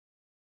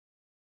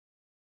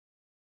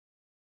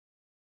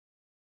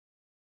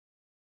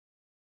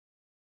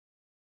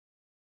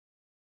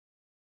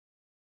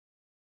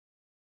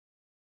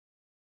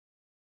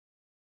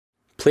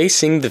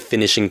Placing the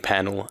finishing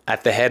panel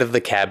at the head of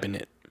the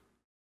cabinet.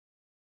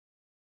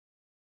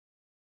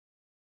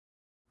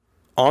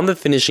 On the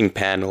finishing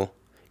panel,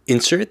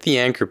 insert the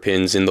anchor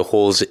pins in the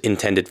holes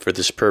intended for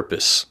this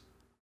purpose.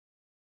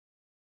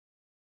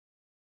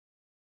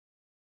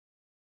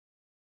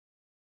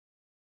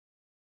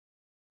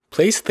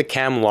 Place the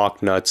cam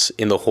lock nuts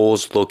in the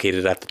holes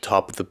located at the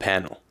top of the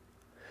panel,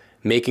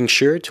 making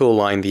sure to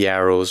align the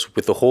arrows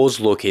with the holes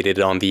located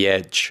on the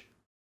edge.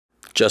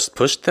 Just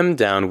push them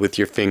down with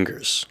your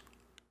fingers.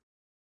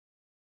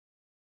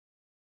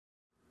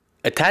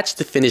 Attach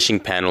the finishing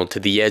panel to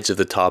the edge of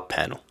the top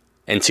panel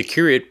and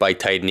secure it by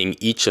tightening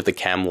each of the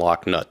cam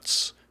lock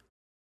nuts.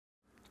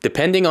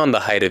 Depending on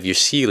the height of your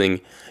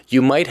ceiling,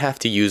 you might have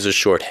to use a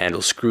short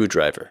handle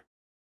screwdriver.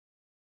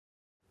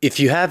 If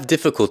you have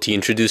difficulty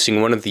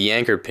introducing one of the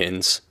anchor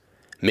pins,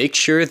 make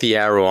sure the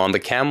arrow on the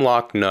cam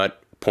lock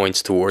nut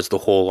points towards the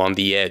hole on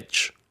the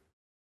edge.